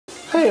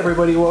Hey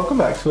everybody, welcome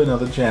back to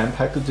another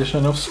jam-packed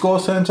edition of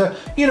ScoreCentre.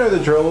 You know the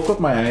drill, we've got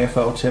my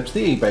AFL tips,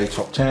 the eBay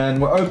top 10,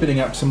 we're opening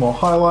up some more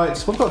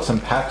highlights, we've got some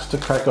packs to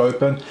crack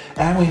open,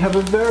 and we have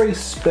a very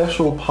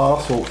special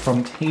parcel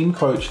from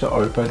TeamCoach to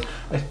open.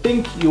 I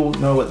think you'll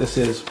know what this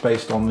is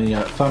based on the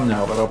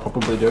thumbnail that I'll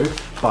probably do,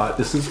 but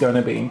this is going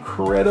to be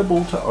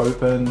incredible to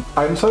open.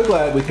 I'm so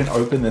glad we can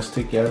open this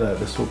together.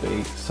 This will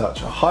be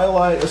such a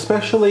highlight,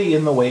 especially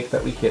in the week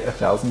that we hit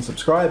 1,000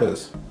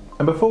 subscribers.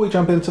 And before we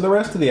jump into the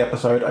rest of the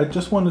episode, I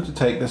just wanted to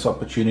take this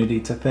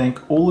opportunity to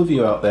thank all of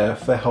you out there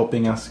for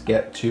helping us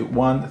get to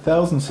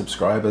 1,000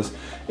 subscribers.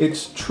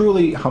 It's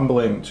truly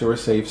humbling to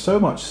receive so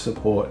much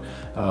support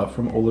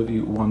from all of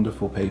you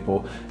wonderful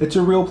people. It's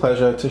a real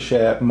pleasure to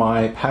share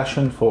my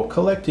passion for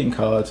collecting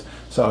cards,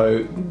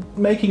 so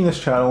making this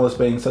channel has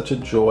been such a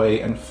joy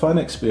and fun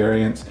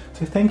experience.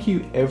 So thank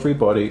you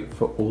everybody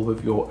for all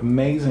of your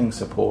amazing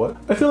support.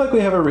 I feel like we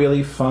have a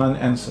really fun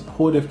and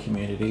supportive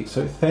community,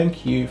 so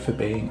thank you for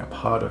being a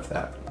part of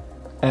that.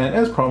 And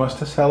as promised,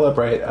 to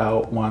celebrate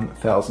our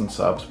 1,000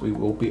 subs, we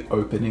will be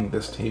opening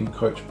this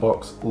TeamCoach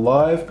box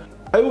live.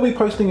 I will be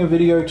posting a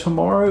video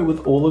tomorrow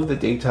with all of the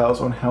details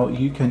on how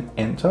you can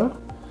enter.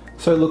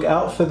 So look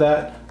out for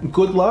that.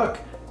 Good luck.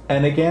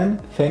 And again,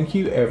 thank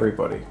you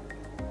everybody.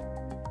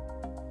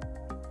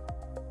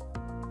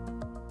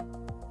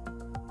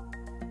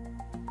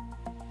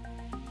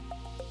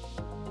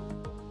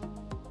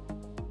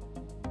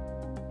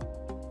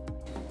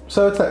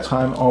 So it's that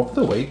time of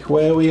the week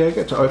where we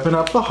get to open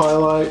up the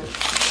highlight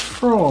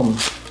from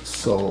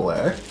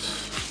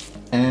Select.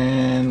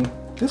 And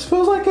this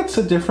feels like it's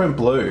a different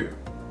blue.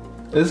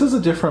 This is a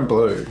different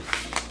blue.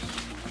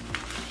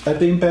 I've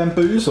been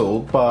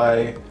bamboozled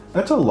by,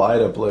 that's a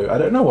lighter blue. I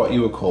don't know what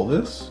you would call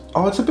this.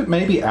 Oh, it's a bit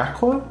maybe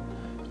aqua?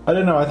 I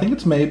don't know, I think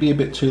it's maybe a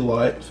bit too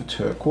light for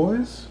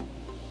turquoise.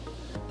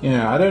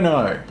 Yeah, I don't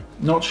know,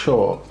 not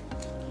sure.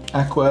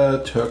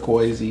 Aqua,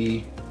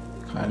 turquoisey,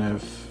 kind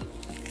of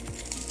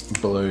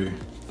blue.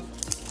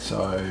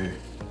 So,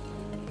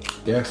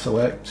 yeah,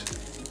 Select.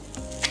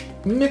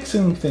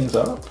 Mixing things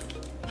up.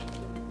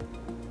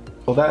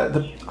 Well,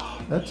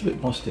 that's a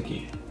bit more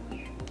sticky.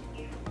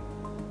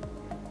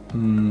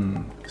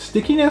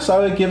 Stickiness, I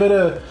would give it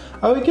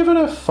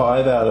a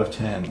 5 out of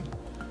 10.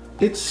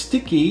 It's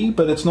sticky,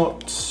 but it's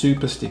not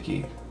super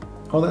sticky.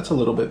 Oh, that's a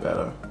little bit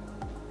better.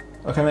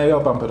 Okay, maybe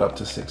I'll bump it up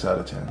to 6 out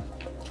of 10.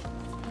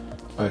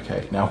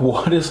 Okay, now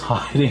what is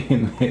hiding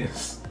in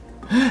this?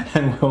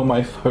 And will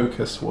my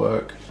focus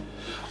work?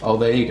 Oh,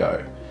 there you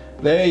go.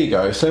 There you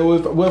go. So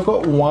we've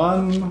got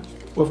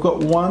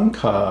one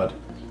card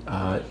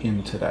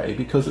in today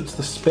because it's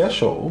the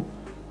special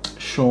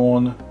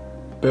Shaun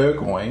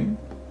Burgoyne.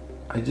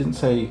 I didn't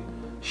say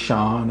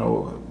Shaun,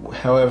 or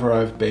however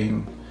I've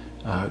been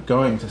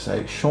going to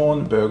say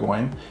Shaun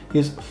Burgoyne.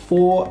 His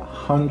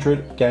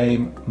 400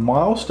 game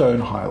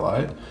milestone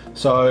highlight.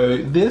 So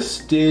this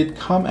did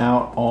come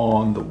out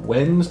on the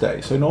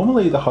Wednesday. So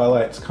normally the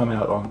highlights come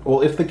out on,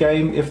 well, if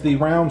the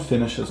round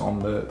finishes on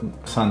the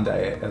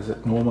Sunday as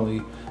it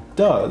normally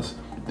does,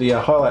 the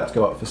highlights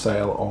go up for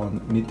sale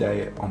on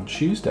midday on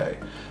Tuesday.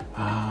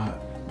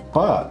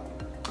 But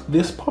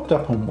this popped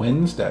up on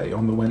Wednesday,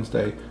 on the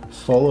Wednesday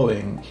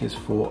following his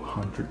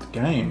 400th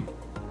game.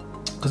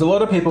 Because a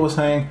lot of people were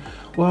saying,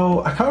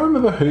 well, I can't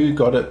remember who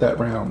got it that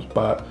round,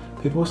 but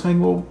people were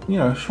saying, well, you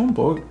know, Shaun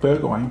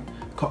Burgoyne,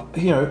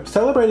 you know,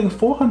 celebrating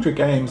 400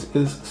 games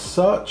is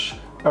such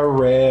a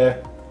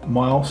rare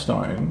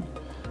milestone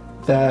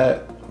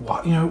that,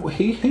 you know,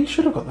 he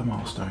should have got the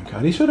milestone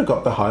card. He should have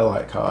got the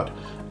highlight card.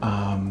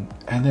 And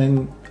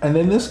then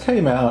this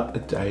came out a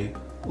day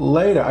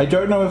later. I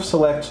don't know if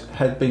Select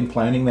had been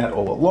planning that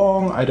all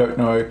along. I don't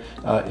know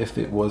if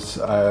it was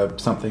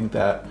something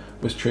that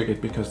was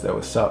triggered because there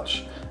was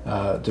such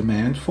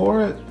demand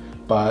for it,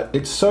 but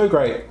it's so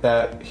great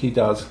that he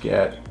does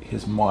get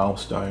his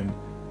milestone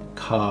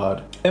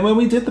card. And when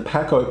we did the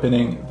pack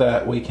opening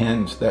that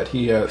weekend that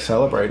he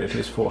celebrated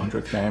his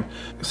 400th game,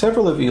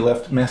 several of you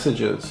left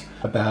messages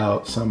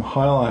about some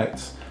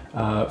highlights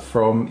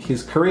from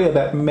his career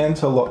that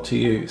meant a lot to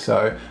you,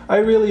 so I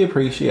really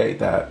appreciate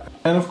that.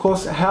 And of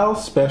course, how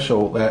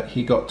special that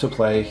he got to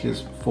play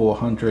his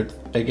 400th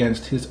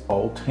against his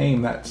old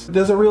team.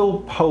 There's a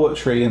real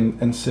poetry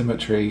and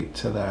symmetry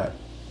to that.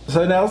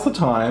 So now's the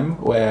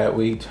time where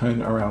we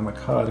turn around the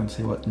card and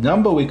see what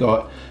number we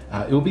got.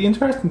 It will be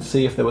interesting to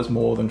see if there was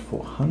more than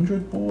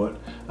 400 bought.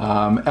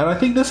 And I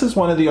think this is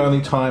one of the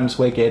only times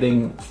where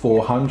getting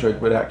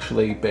 400 would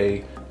actually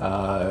be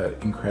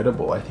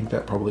incredible. I think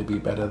that'd probably be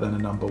better than a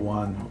number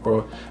 1,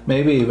 or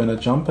maybe even a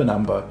jumper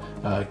number,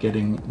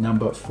 getting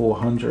number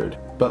 400.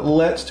 But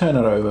let's turn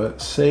it over,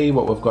 see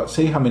what we've got,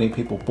 see how many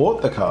people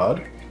bought the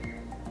card.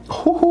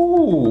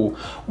 Ooh,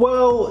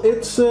 well,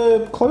 it's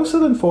closer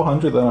than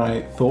 400 than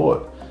I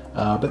thought.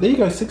 But there you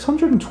go,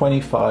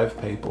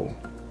 625 people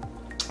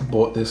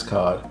bought this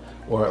card,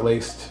 or at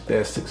least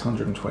there's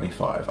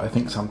 625. I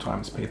think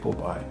sometimes people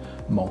buy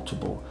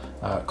multiple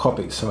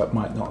copies, so it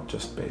might not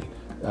just be.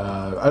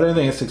 I don't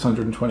think it's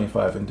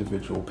 625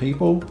 individual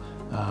people,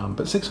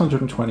 but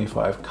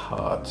 625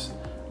 cards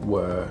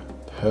were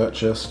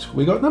purchased.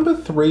 We got number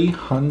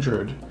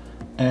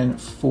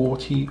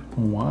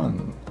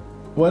 341.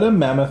 What a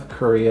mammoth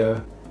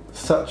career.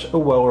 Such a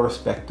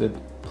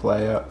well-respected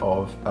player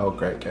of our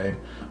great game.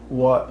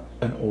 What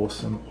an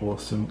awesome,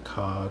 awesome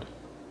card.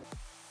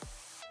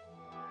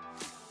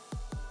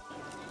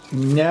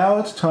 Now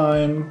it's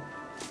time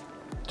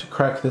to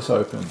crack this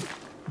open.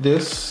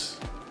 This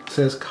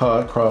says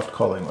Cardcraft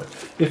Collingwood.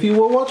 If you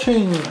were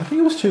watching, I think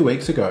it was 2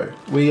 weeks ago,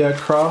 we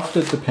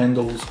crafted the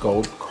Pendles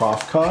Gold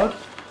Craft card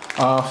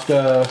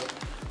after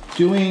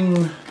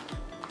doing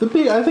the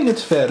big, I think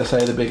it's fair to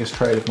say, the biggest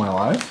trade of my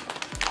life.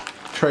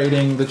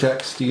 Trading the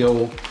Jack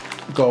Steele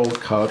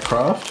Gold Card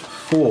Craft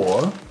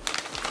for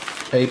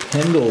a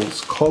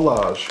Pendles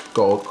Collage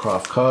Gold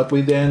Craft card.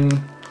 We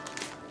then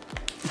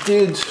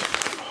did,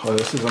 I'm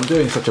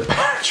doing such a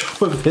bad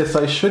job of this,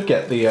 I should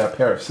get the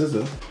pair of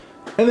scissors.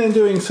 And then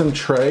doing some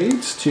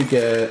trades to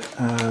get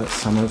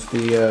some of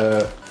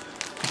the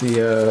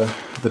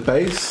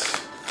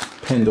base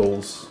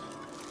Pendles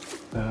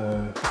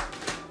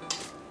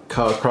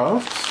card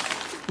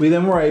crafts. We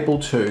then were able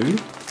to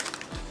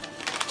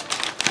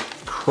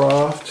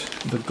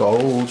craft the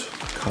gold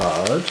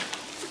card,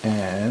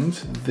 and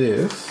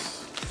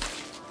this.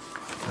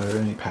 Are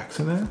there any packs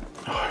in there?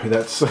 Oh,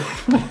 that's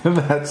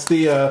that's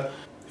the.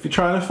 If you're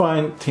trying to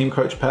find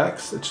TeamCoach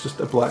packs, it's just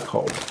a black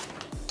hole.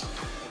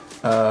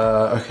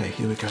 Okay,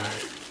 here we go.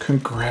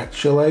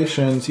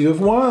 Congratulations, you have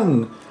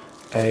won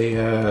a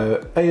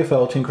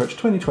AFL TeamCoach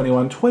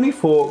 2021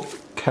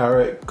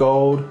 24K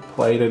gold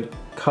plated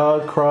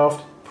card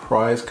craft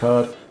prize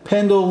card.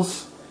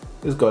 Pendles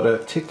has got a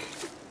tick.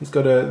 He's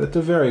got that's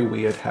a very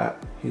weird hat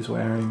he's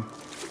wearing.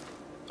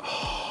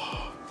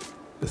 Oh,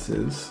 this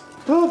is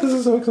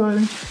so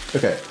exciting.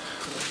 Okay,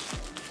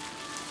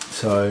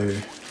 so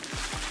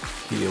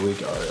here we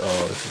go.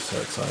 Oh, this is so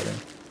exciting.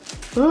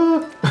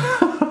 Ah.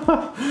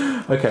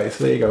 Okay,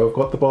 so there you go. We've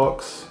got the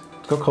box.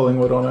 It's got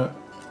Collingwood on it.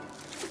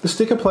 The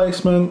sticker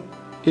placement,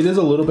 it is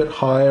a little bit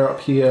higher up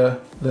here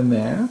than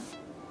there,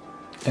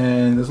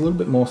 and there's a little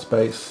bit more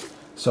space.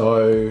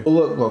 So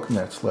look,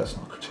 let's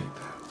not critique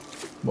that.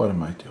 What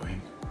am I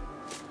doing?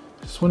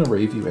 I just want to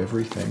review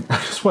everything. I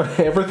just want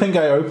everything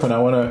I open. I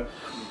want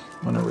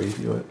to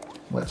review it.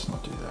 Let's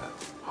not do that.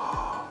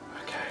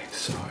 Okay,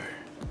 so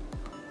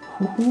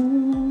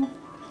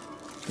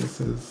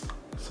this is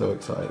so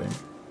exciting.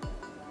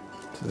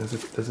 So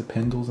there's a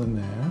Pendles in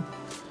there.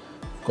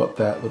 I've got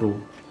that little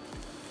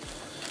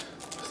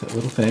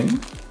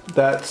thing.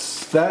 That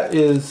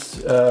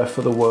is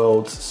for the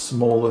world's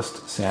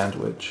smallest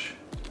sandwich.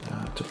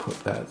 To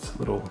put that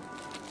little,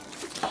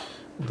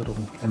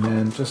 and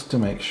then just to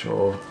make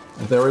sure,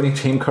 are there any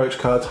TeamCoach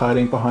cards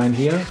hiding behind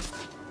here?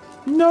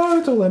 No,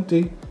 it's all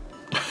empty.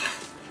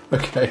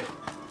 Okay.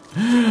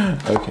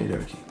 Okay,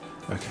 dokie.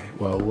 Okay,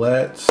 well,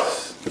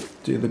 let's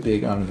do the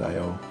big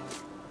unveil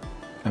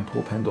and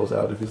pull Pendles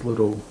out of his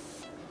little,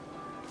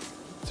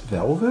 it's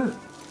velvet?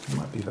 It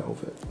might be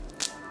velvet.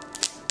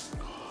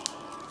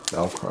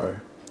 Velcro.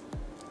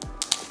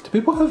 Do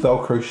people have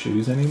Velcro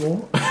shoes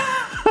anymore?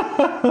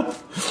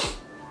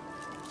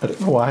 I don't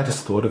know why I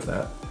just thought of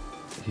that.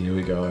 Here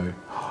we go.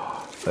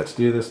 Let's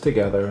do this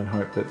together and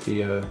hope that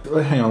the,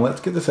 hang on, let's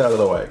get this out of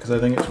the way because I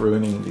think it's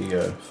ruining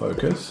the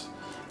focus.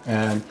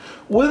 And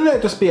wouldn't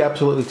that just be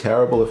absolutely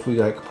terrible if we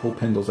like pull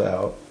Pendles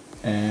out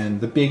and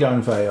the big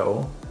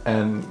unveil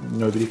and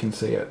nobody can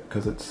see it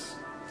because it's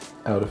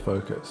out of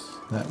focus?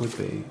 That would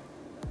be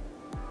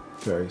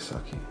very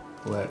sucky.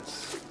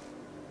 Let's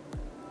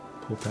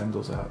pull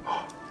Pendles out.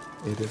 Oh,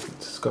 it is,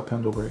 it's Scott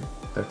Pendlebury.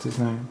 That's his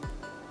name.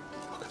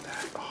 Look at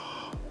that.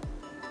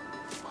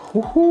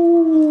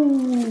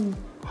 Oh.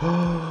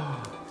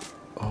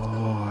 Oh,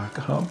 I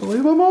can't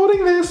believe I'm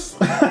holding this.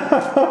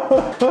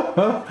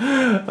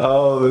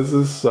 Oh, this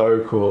is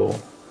so cool.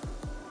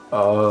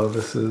 Oh,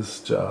 this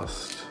is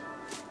just,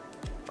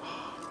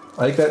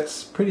 like,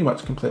 that's pretty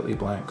much completely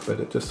blank, but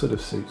it just sort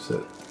of suits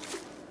it.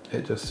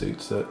 It just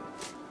suits it.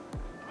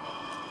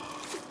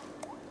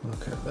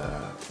 Look at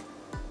that.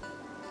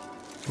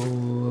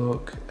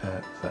 Look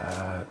at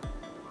that.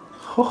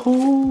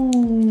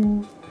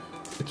 Oh,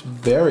 it's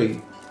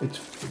very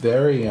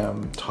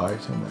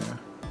tight in there,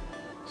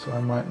 so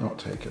I might not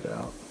take it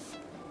out.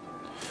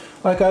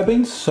 Like, I've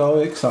been so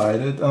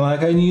excited, and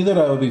like I knew that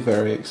I would be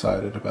very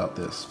excited about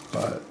this,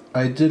 but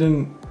I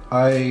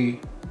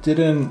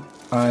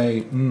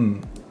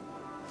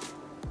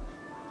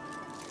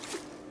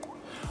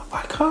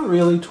can't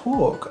really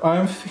talk.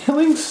 I'm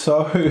feeling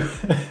so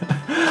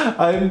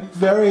I'm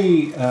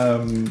very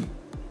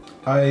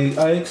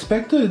I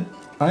expected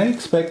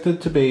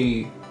to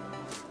be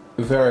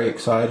very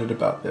excited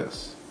about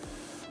this,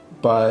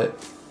 but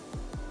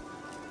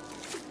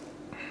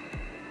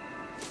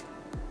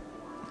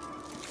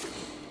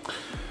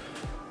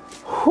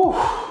whew,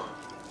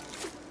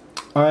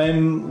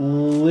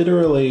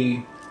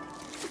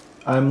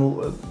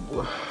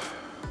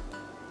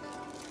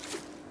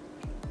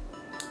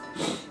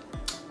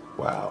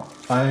 wow.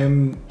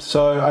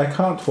 I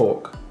can't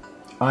talk.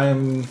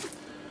 I'm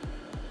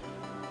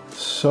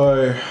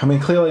So, I mean,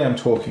 clearly I'm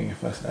talking.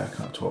 If I say I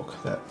can't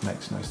talk, that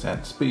makes no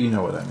sense, but you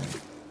know what I mean.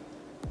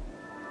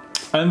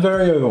 I'm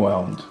very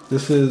overwhelmed.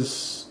 This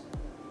is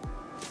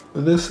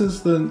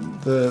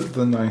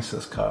the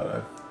nicest card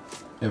I've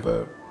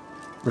ever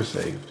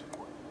received.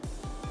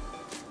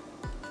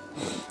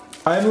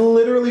 I'm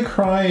literally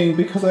crying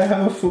because I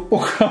have a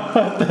football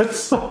card. That's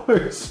so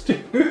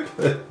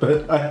stupid,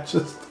 but I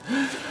just,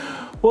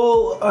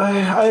 well,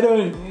 I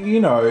don't,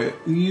 you know,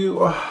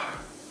 you,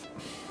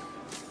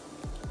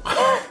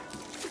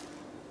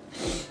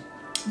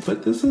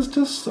 but this is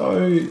just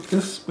so,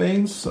 this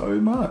means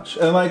so much.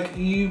 And like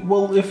you,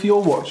 well, if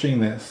you're watching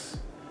this,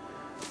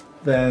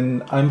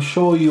 then I'm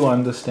sure you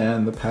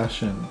understand the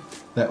passion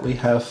that we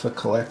have for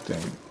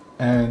collecting.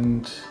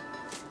 And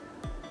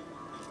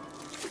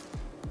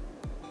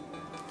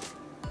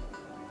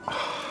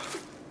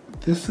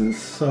this is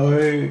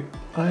so,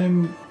 I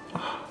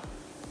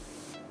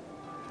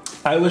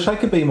wish I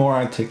could be more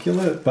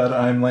articulate, but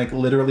I'm like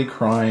literally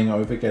crying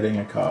over getting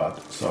a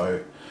card, so.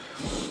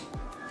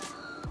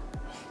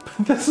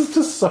 This is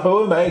just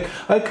so amazing.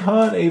 I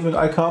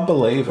can't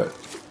believe it.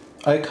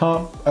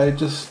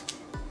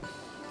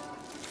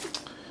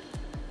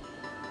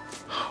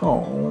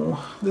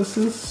 Oh, this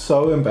is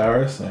so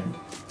embarrassing.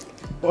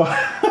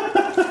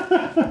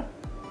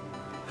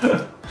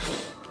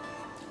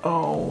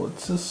 Oh,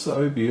 it's just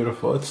so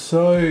beautiful. It's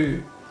so...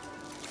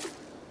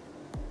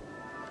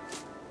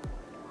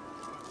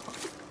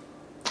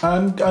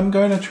 I'm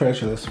going to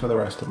treasure this for the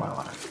rest of my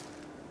life.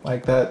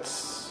 Like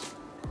that's...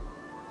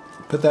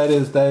 But that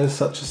is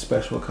such a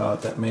special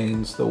card that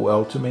means the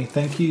world to me.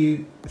 Thank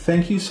you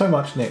so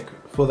much, Nick,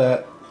 for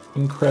that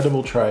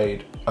incredible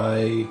trade.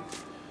 I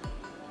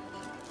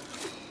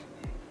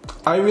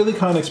really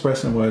can't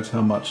express in words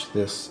how much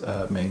this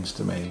means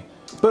to me.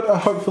 But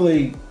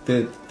hopefully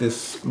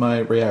my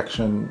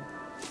reaction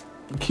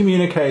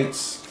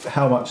communicates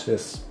how much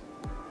this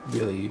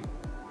really...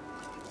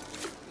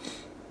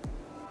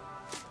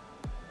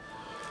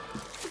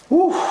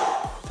 Whew,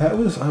 I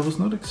was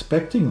not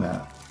expecting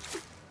that.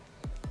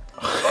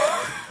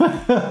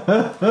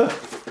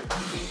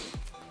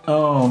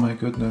 Oh my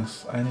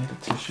goodness, I need a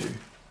tissue.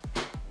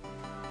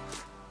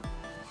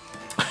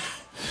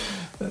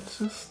 That's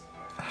just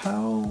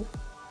how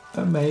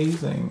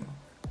amazing.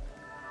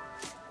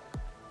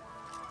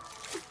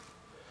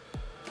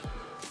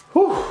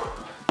 Whew,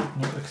 did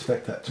not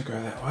expect that to go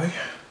that way.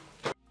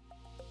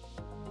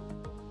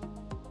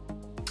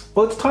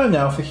 Well, it's time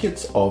now for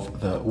hits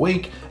of the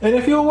week. And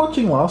if you were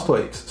watching last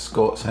week's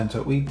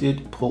ScoreCentre, we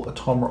did pull a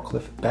Tom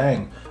Rockcliffe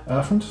bang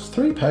from just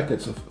 3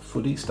 packets of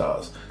Footy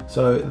Stars.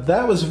 So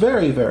that was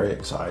very, very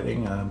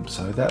exciting.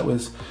 So that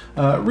was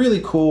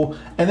really cool.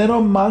 And then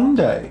on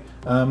Monday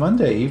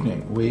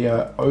evening, we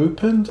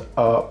opened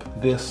up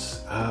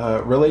this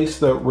release,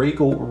 the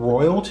Regal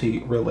Royalty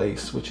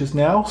release, which is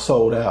now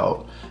sold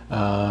out.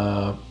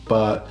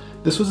 But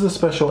this was the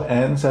special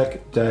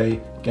Anzac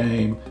Day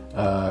game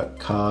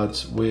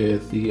cards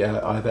with the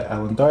either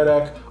Alan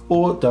Didak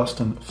or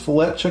Dustin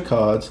Fletcher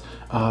cards.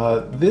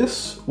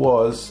 This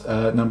was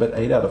numbered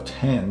 8 out of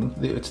 10.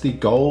 It's the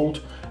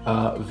gold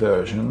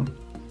version,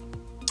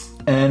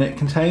 and it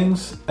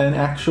contains an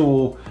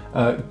actual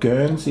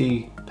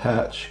Guernsey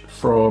patch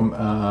from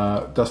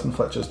Dustin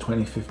Fletcher's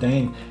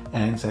 2015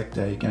 Anzac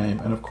Day game,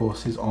 and of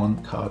course his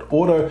on-card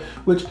auto,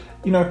 which,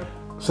 you know,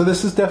 so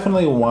this is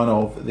definitely one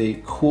of the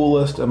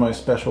coolest and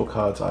most special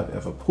cards I've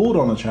ever pulled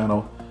on the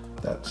channel.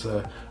 That's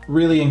a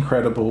really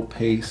incredible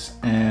piece.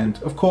 And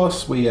of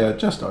course we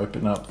just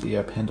opened up the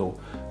Pendles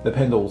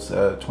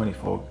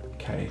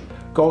 24K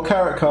gold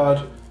carrot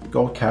card,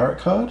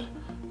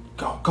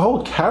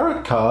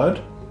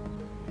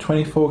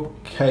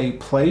 24K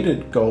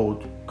plated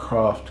gold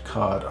craft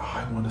card. Oh,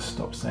 I want to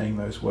stop saying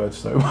those words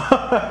so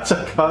much.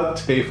 I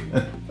can't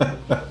even.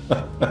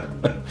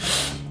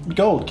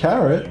 Gold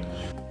carrot.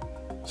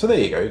 So there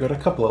you go, you got a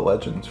couple of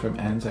legends from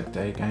Anzac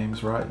Day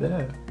games right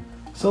there.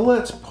 So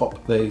let's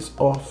pop these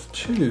off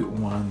to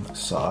one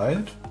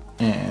side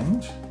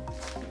and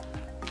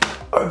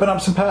open up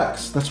some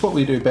packs. That's what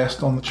we do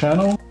best on the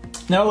channel.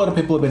 Now a lot of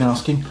people have been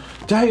asking,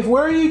 Dave,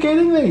 where are you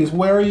getting these?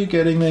 Where are you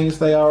getting these?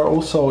 They are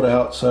all sold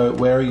out, so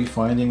where are you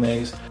finding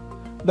these?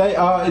 They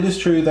are, it is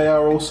true, they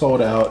are all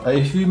sold out.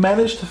 If you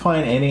manage to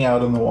find any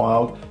out in the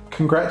wild,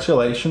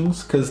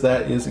 congratulations, because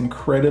that is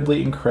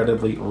incredibly,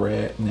 incredibly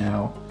rare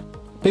now.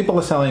 People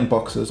are selling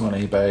boxes on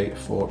eBay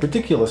for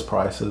ridiculous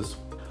prices.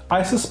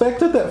 I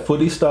suspected that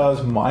Footy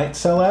Stars might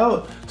sell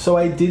out, so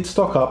I did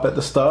stock up at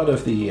the start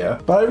of the year,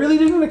 but I really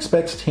didn't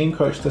expect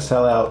TeamCoach to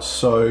sell out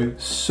so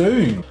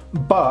soon.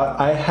 But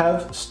I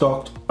have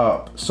stocked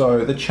up.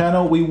 So the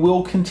channel, we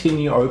will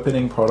continue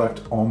opening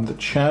product on the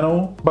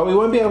channel, but we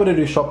won't be able to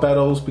do shop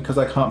battles because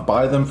I can't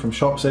buy them from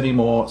shops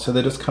anymore, so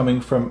they're just coming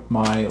from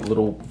my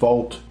little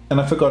vault. And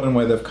I've forgotten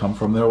where they've come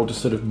from. They're all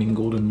just sort of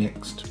mingled and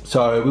mixed.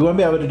 So we won't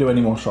be able to do any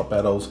more shop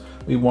battles.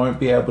 We won't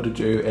be able to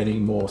do any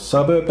more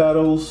suburb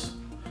battles,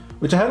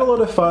 which I had a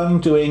lot of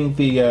fun doing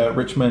the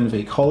Richmond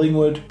v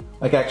Collingwood,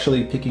 like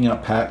actually picking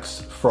up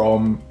packs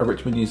from a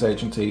Richmond news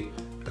agency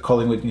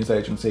Collingwood News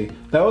Agency.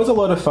 That was a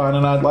lot of fun,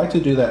 and I'd like to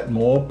do that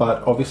more,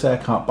 but obviously I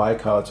can't buy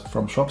cards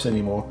from shops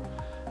anymore.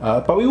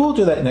 But we will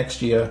do that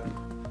next year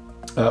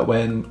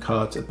when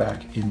cards are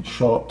back in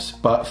shops.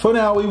 But for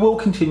now, we will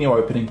continue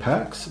opening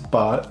packs,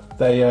 but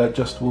they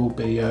just will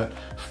be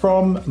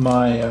from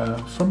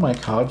my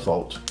card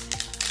vault.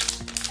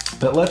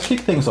 But let's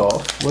kick things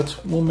off.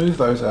 We'll move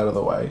those out of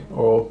the way,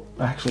 or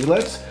actually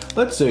let's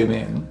zoom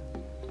in.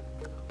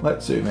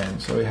 Let's zoom in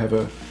so we have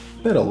a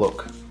better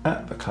look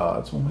at the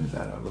cards. We'll move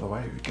that out of the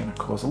way. We're going to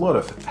cause a lot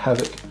of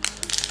havoc.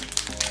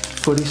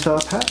 Footy Star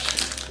pack.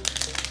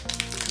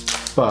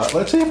 But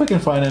let's see if we can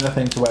find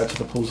anything to add to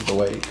the pulls of the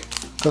week.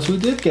 Because we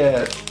did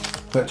get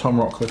that Tom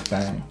Rockcliffe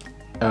bang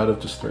out of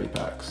just 3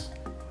 packs.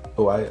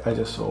 Oh, I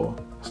just saw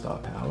Star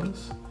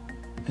Powers.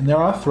 And there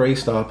are 3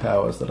 Star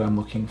Powers that I'm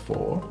looking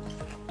for.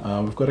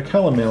 We've got a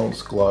Callum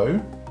Mills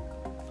Glow,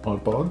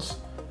 odd bods.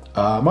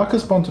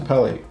 Marcus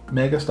Bontempelli,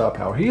 Mega Star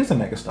Power. He is a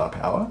Mega Star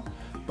Power.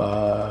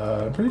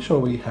 But I'm pretty sure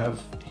we have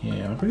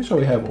here. I'm pretty sure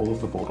we have all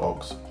of the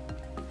Bulldogs.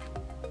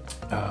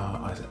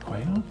 Isaac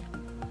Quainer.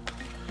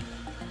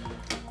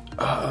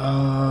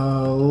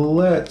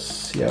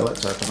 Let's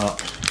open up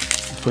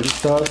Footy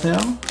Stars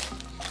now.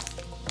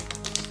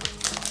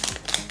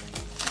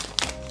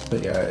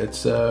 But yeah,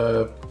 it's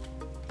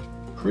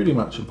pretty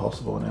much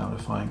impossible now to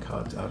find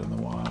cards out in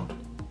the wild.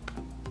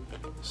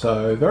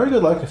 So very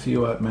good luck if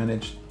you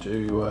managed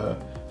to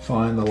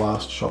find the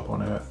last shop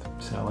on earth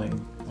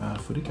selling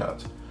footy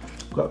cards.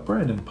 We've got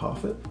Brandon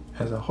Parfitt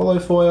as a holo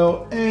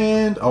foil,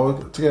 and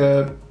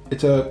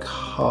it's a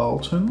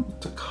Carlton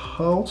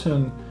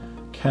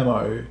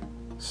camo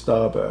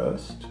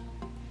Starburst.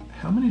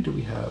 How many do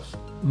we have?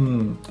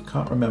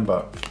 Can't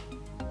remember.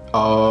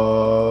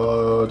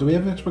 Do we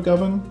have Mitch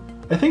McGovern?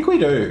 I think we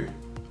do.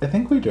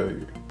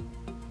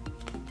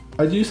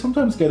 I do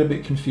sometimes get a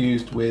bit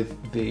confused with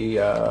the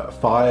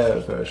fire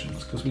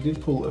versions, because we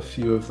did pull a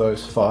few of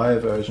those fire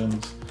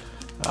versions.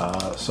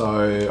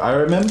 So I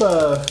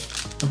remember,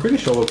 I'm pretty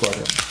sure we've got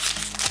him.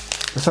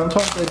 But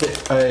sometimes I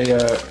get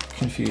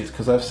confused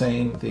because I've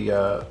seen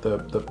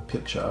the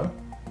picture.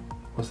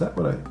 Was that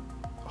what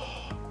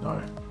oh,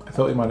 no. I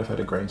thought we might have had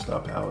a Green Star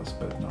Powers,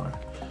 but no.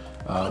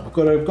 We've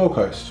got a Gold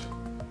Coast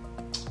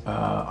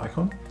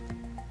icon.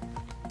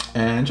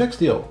 And Jack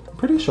Steele. I'm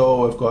pretty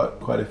sure we've got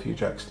quite a few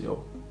Jack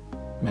Steele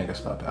Mega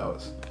Star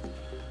Powers.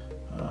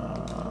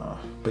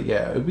 But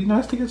yeah, it would be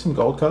nice to get some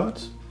gold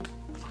cards.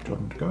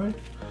 Jordan to go.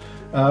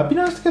 It'd be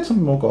nice to get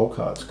some more gold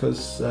cards,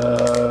 because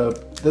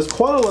there's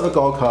quite a lot of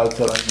gold cards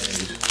that I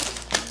need.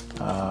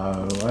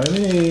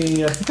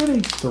 I think I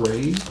need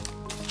three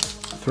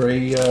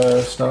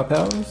Star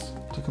Powers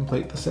to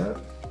complete the set.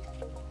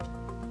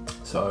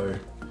 So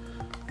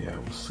yeah,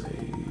 we'll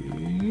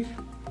see.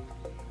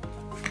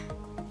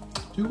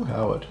 Dougal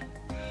Howard.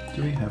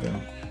 Do we have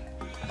him?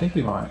 I think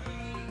we might.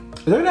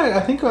 I don't know. I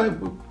think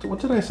what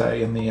did I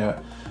say in the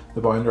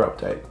binder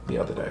update the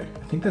other day?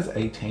 I think there's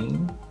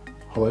 18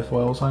 holo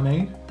foils I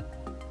need.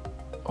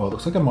 Oh, it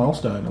looks like a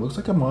milestone. It looks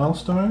like a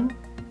milestone.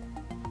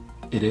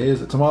 It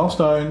is. It's a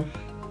milestone.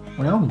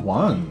 Round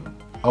 1.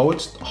 Oh,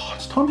 it's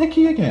Tom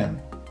Hickey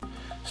again.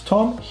 It's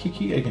Tom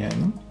Hickey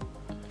again.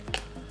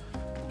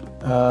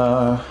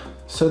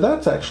 So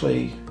that's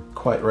actually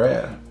quite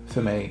rare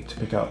for me to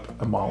pick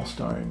up a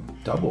milestone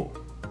double.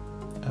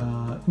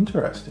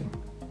 Interesting.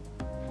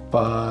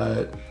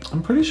 But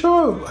I'm pretty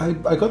sure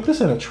I got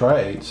this in a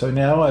trade, so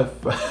now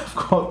I've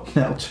got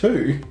now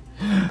 2.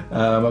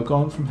 I've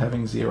gone from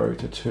having 0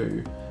 to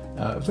 2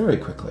 very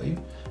quickly,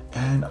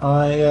 and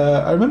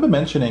I remember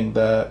mentioning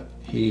that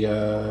he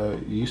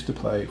used to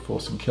play for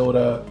St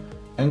Kilda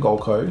and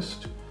Gold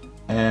Coast,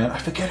 and I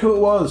forget who it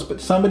was,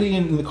 but somebody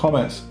in the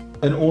comments,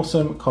 an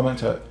awesome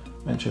commenter,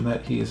 mentioned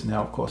that he is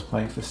now, of course,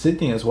 playing for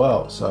Sydney as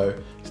well. So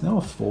he's now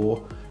a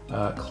 4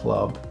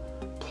 club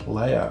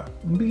player.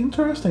 It'd be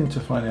interesting to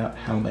find out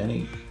how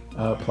many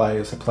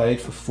players have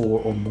played for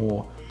 4 or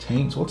more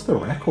teams. What's the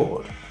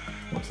record?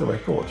 What's the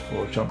record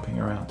for jumping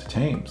around to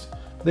teams?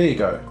 There you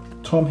go,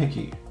 Tom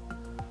Hickey.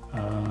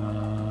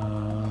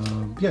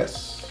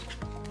 Yes.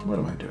 What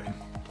am I doing?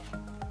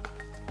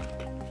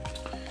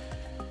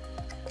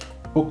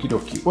 Okie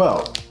dokie.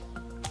 Well,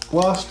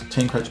 last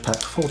TeamCoach pack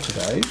for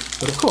today,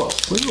 but of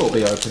course we will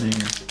be opening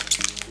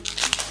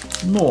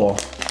more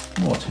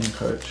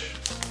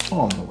TeamCoach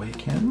on the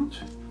weekend.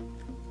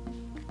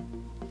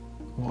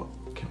 What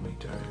can we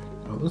do?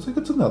 Oh, it looks like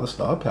it's another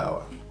Star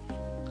Power.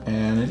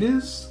 And it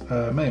is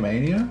May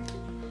Mania,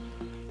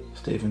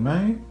 Stephen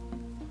May,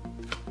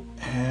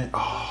 and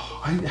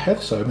oh, I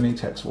have so many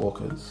Tex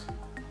Walkers.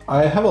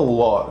 I have a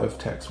lot of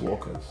Tex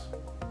Walkers.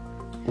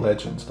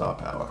 Legend Star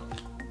Power.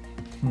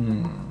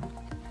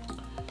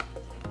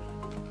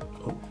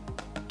 Oh,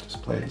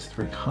 just played his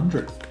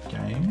 300th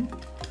game.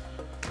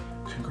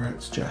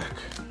 Congrats, Jack.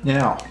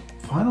 Now,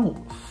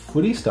 final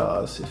Footy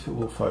Stars, if it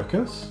will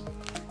focus.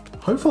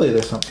 Hopefully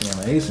there's something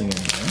amazing in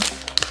here.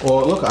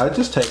 Or look, I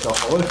just take a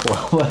holo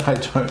foil that I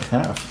don't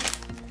have.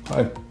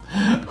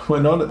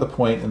 We're not at the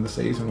point in the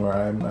season where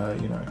I'm,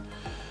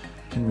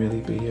 can really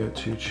be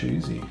too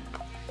choosy.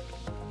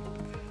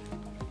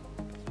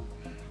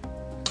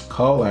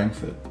 Carl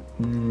Langford.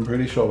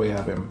 Pretty sure we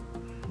have him.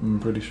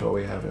 Pretty sure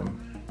we have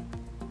him.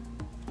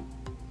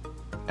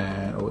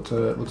 And oh,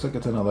 it looks like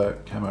it's another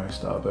camo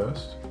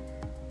Starburst.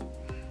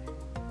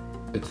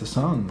 It's the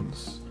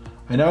Suns.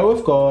 I know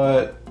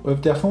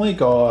we've definitely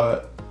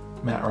got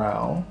Matt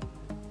Rowell.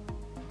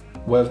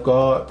 We've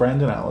got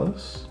Brandon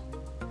Ellis.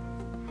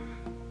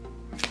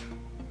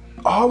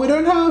 Oh, we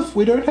don't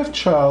have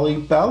Charlie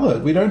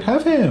Ballard. We don't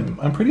have him.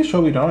 I'm pretty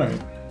sure we don't.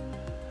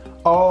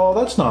 Oh,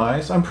 that's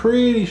nice. I'm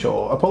pretty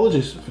sure.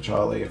 Apologies for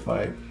Charlie if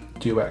I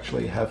do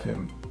actually have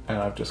him and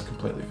I've just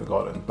completely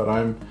forgotten. But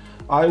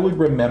I would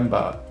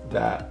remember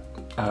that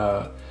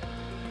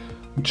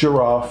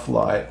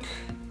giraffe-like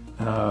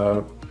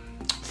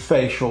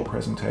facial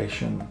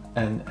presentation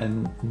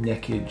and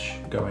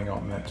neckage going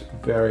on. That's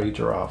very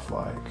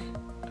giraffe-like.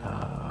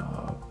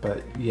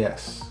 But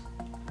yes.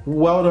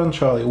 Well done,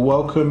 Charlie.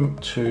 Welcome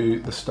to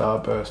the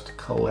Starburst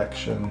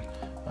collection.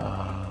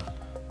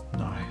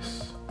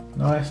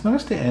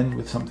 Nice to end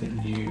with something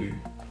new.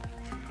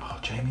 Oh,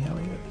 Jamie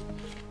Elliott.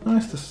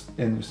 Nice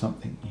to end with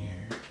something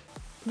new.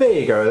 There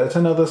you go. That's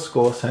another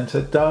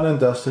ScoreCentre done and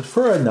dusted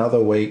for another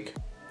week.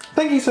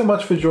 Thank you so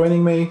much for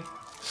joining me.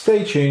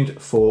 Stay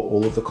tuned for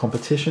all of the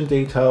competition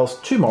details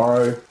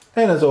tomorrow.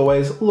 And as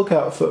always, look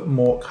out for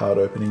more card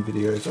opening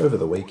videos over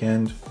the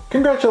weekend.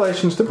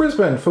 Congratulations to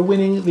Brisbane for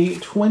winning the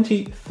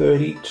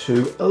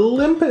 2032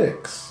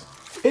 Olympics.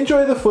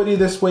 Enjoy the footy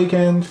this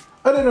weekend.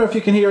 I don't know if you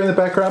can hear in the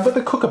background, but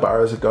the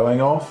kookaburras are going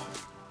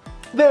off.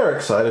 They're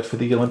excited for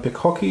the Olympic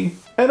hockey.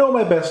 And all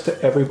my best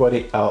to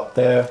everybody out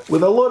there.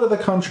 With a lot of the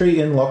country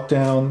in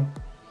lockdown,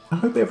 I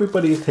hope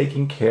everybody is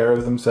taking care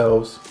of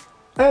themselves.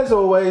 As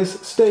always,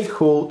 stay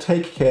cool,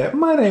 take care.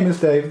 My name is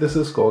Dave, this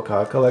is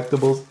Scorecard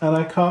Collectibles, and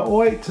I can't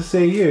wait to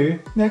see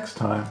you next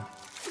time.